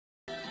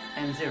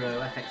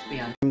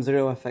FTM-0FXB.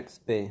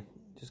 FTM-0FXB.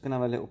 Just going to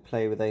have a little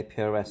play with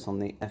APRS on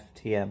the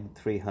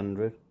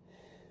FTM-300.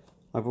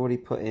 I've already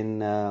put in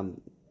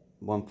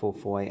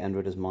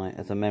 144-800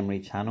 as a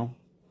memory channel,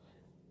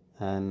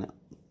 and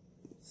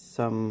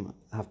some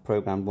have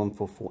programmed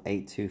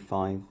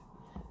 144-825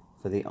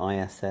 for the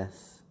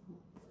ISS,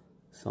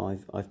 so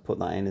I've put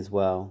that in as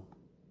well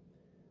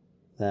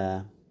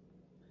there.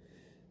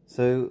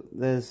 So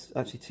there's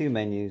actually two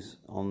menus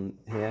on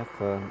here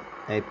for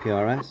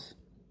APRS.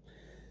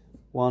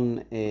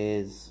 One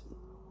is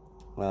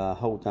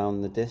hold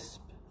down the disk,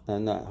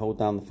 hold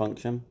down the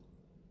function,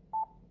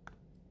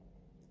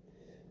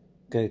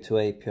 go to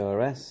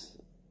APRS,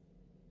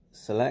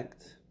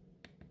 select,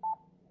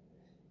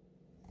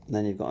 and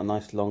then you've got a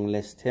nice long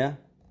list here.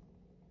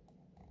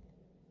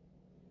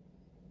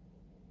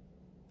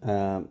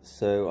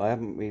 So I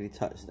haven't really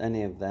touched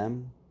any of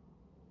them.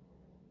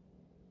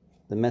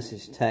 The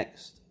message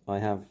text, I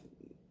have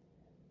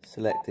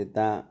selected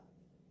that,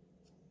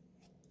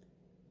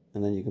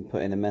 and then you can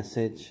put in a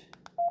message.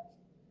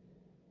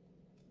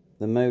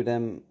 The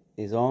modem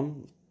is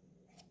on,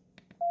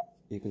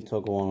 you can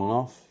toggle on and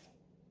off.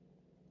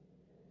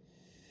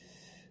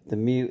 The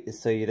mute is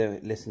so you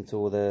don't listen to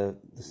all the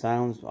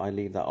sounds, but I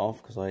leave that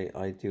off because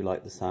I do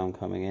like the sound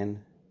coming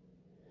in.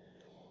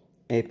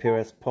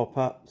 APRS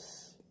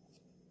pop-ups,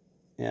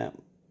 yeah,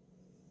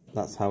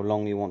 that's how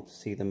long you want to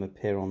see them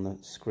appear on the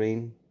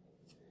screen.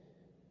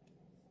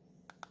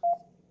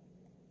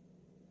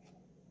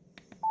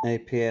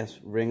 APRS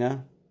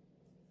ringer,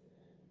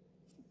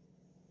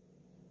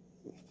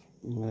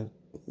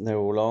 they're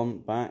all on,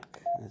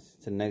 back. That's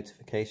just a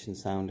notification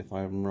sound if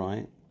I'm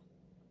right.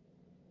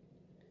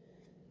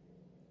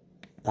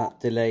 That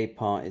delay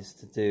part is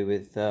to do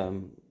with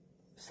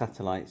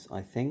satellites,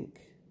 I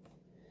think.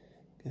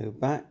 Go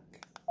back.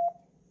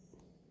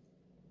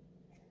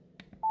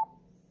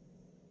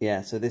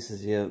 Yeah, so this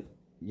is your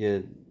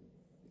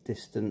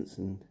distance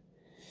and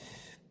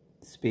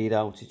speed,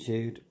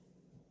 altitude.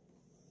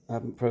 I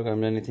haven't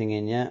programmed anything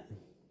in yet.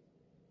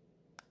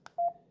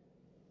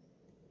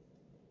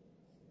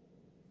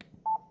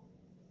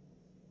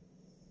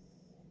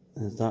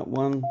 There's that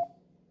one.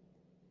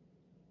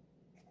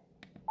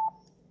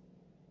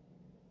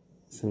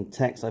 Some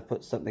text, I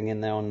put something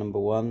in there on number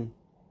 1.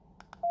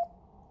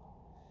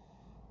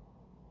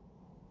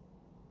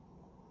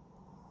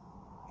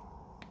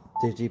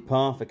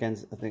 Digipath, again,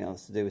 I think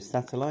that's to do with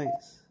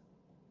satellites.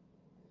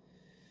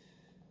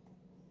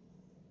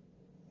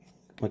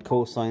 My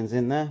call sign's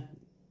in there.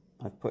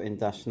 I've put in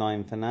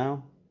 -9 for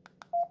now.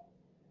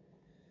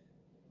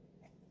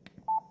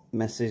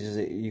 Messages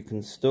that you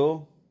can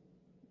store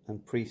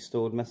and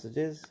pre-stored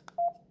messages.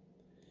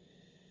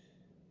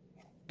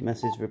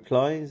 Message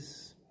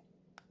replies.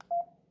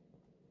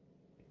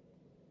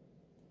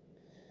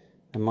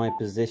 And my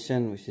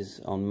position, which is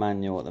on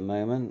manual at the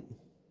moment.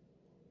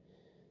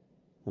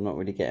 I'm not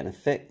really getting a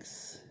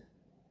fix.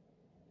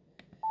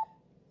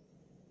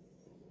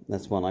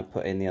 That's one I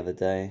put in the other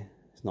day.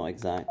 It's not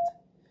exact.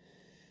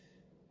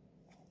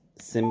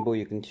 Symbol,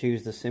 you can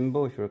choose the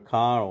symbol if you're a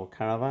car or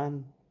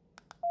caravan.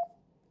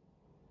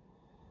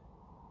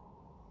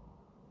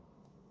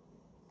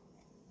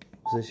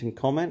 Position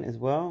comment as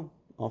well,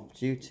 off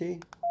duty.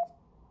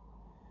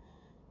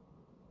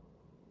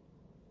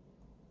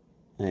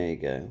 There you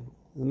go.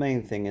 The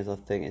main thing is, I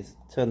think, is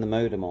turn the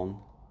modem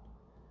on,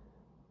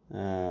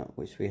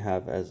 which we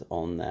have as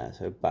on there,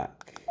 so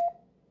back.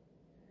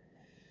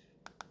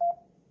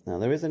 Now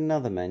there is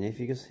another menu. If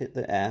you just hit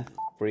the F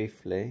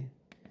briefly,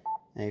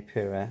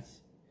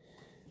 APRS,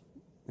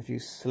 if you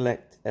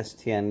select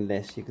STN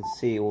list, you can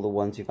see all the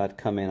ones you've had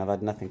come in. I've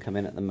had nothing come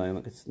in at the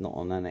moment because it's not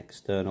on an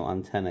external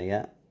antenna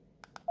yet.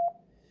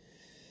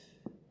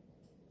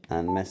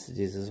 And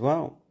messages as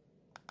well.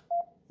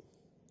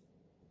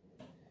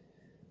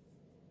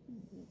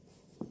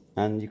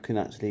 And you can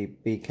actually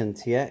beacon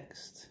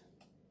TX,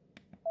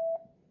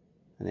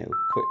 and it will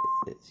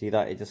see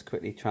that it just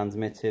quickly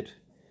transmitted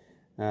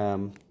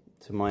to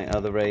my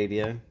other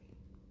radio.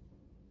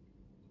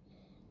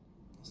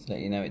 Just to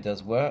let you know it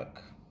does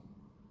work.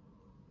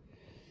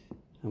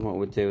 And what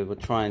we'll do is we'll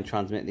try and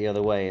transmit the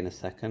other way in a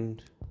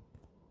second.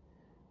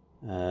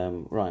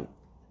 Right.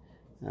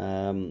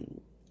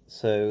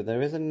 So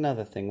there is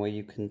another thing where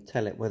you can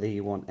tell it whether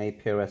you want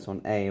APRS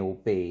on A or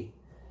B,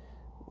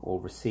 or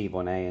receive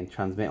on A and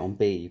transmit on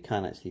B. You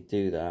can actually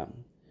do that.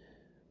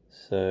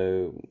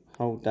 So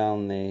hold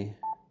down the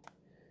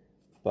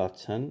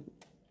button,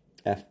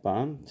 F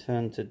button,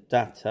 turn to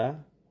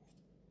data,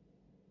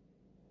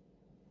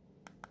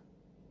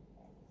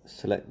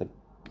 select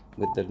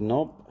with the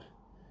knob,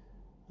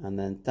 and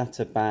then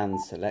data band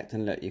select,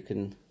 and look, you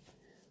can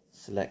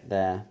select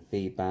there,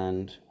 B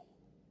band.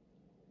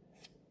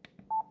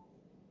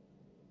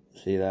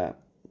 See that?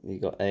 You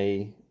got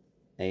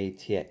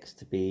ATX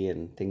to B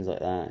and things like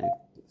that.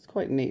 It's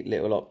quite neat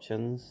little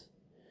options.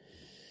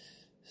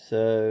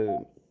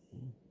 So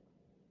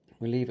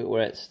we'll leave it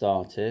where it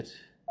started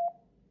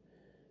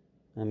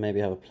and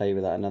maybe have a play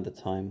with that another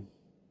time.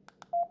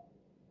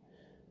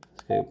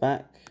 Let's go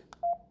back,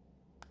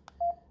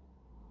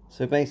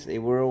 So basically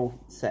we're all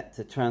set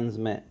to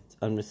transmit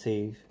and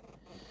receive.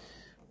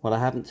 Well, I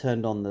haven't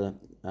turned on the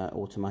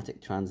automatic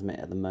transmit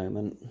at the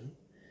moment.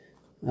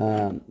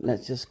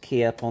 Let's just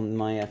key up on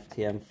my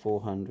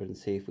FTM-300 and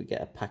see if we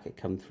get a packet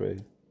come through.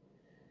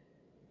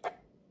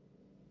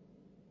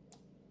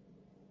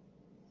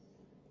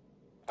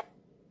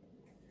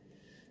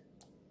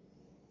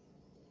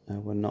 No,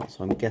 we're not,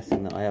 so I'm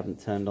guessing that I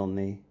haven't turned on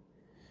the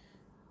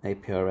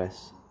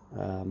APRS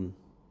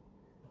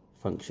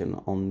function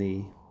on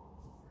the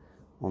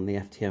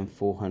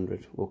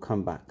FTM-300. We'll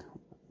come back.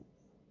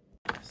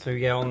 So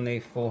yeah, on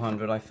the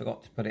 400 I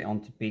forgot to put it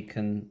onto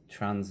beacon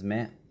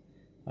transmit.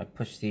 I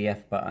pushed the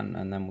F button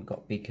and then we've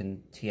got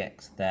beacon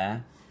TX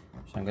there.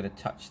 So I'm going to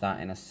touch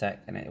that in a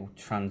sec and it will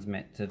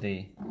transmit to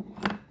the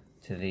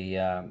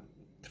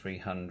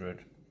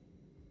 300.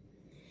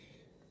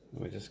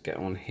 We'll just get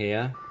on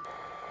here.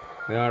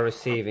 We are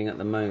receiving at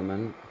the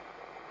moment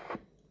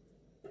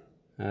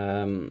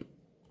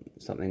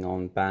something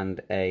on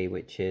band A,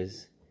 which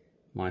is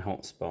my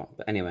hotspot.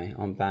 But anyway,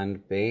 on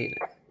band B,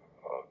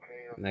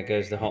 there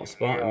goes the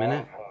hotspot. A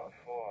minute.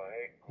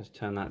 Let's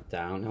turn that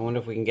down. I wonder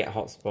if we can get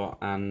hotspot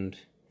and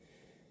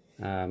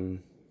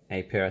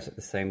APRS at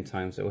the same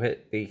time. So we'll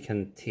hit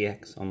beacon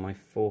TX on my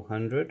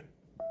 400.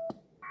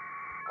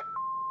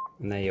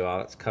 And there you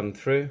are. It's come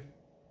through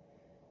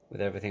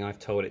with everything I've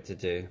told it to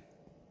do.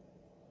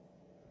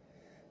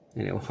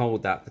 And it will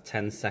hold that for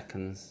 10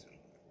 seconds.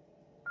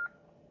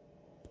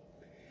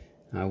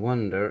 I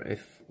wonder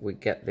if we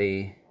get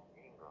the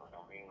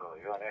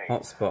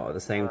hotspot at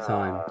the same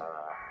time.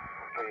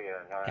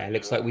 Yeah, it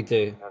looks like we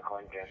do.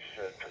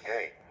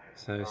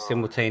 So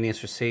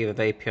simultaneous receive of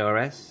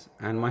APRS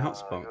and my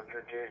hotspot.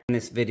 In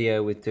this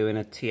video we're doing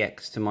a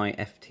TX to my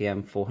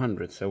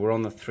FTM-300. So we're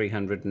on the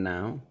 300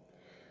 now.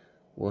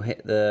 We'll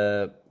hit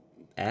the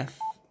F.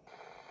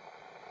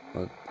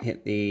 We'll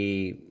hit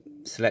the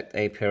select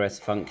APRS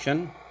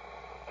function.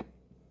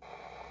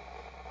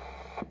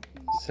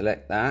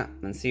 Select that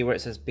and see where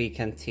it says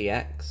beacon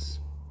TX.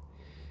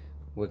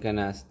 We're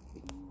gonna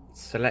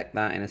select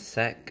that in a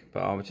sec,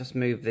 but I'll just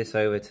move this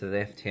over to the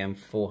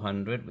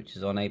FTM-300, which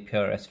is on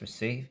APRS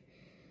receive.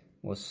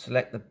 We'll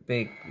select the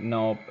big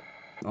knob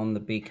on the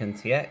beacon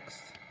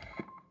TX.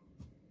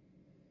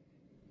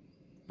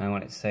 And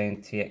when it's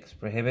saying TX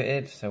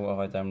prohibited, so what have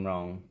I done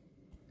wrong?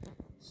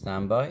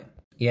 Standby.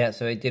 Yeah,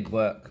 so it did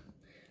work.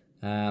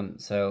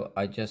 So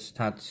I just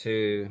had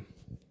to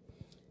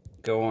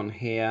go on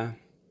here,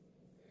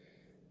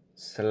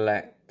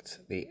 select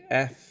the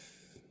F,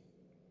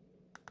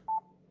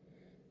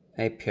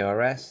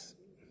 APRS,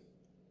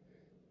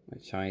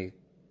 which I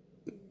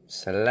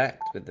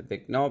select with the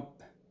big knob,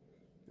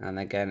 and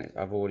again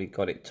I've already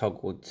got it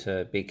toggled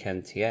to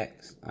beacon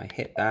TX. I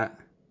hit that,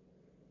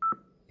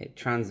 it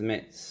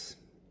transmits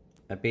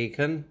a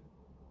beacon,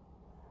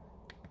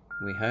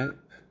 we hope.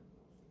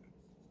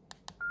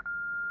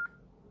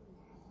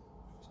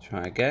 Let's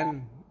try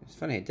again. It's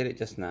funny, it did it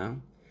just now.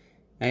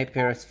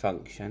 APRS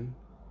function,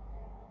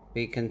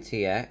 beacon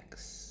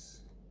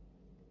TX.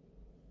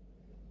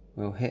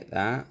 We'll hit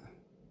that.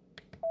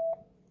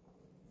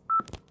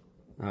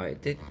 Oh,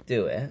 it did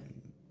do it,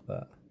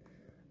 but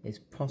it's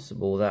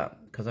possible that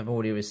because I've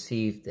already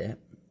received it,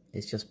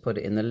 it's just put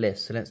it in the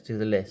list. So let's do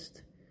the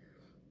list.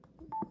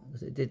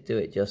 Because it did do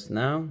it just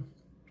now.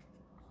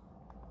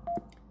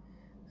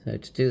 So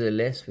to do the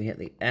list, we hit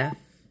the F,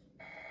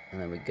 and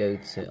then we go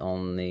to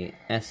on the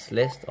S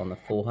list on the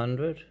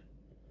 400,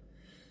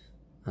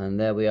 and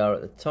there we are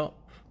at the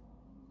top.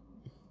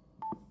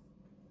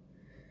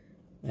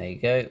 There you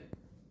go,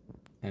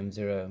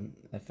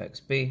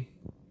 M0FXB,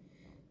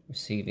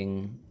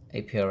 receiving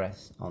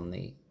APRS on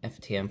the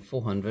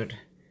FTM-300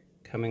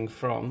 coming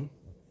from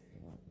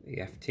the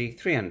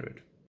FT-300.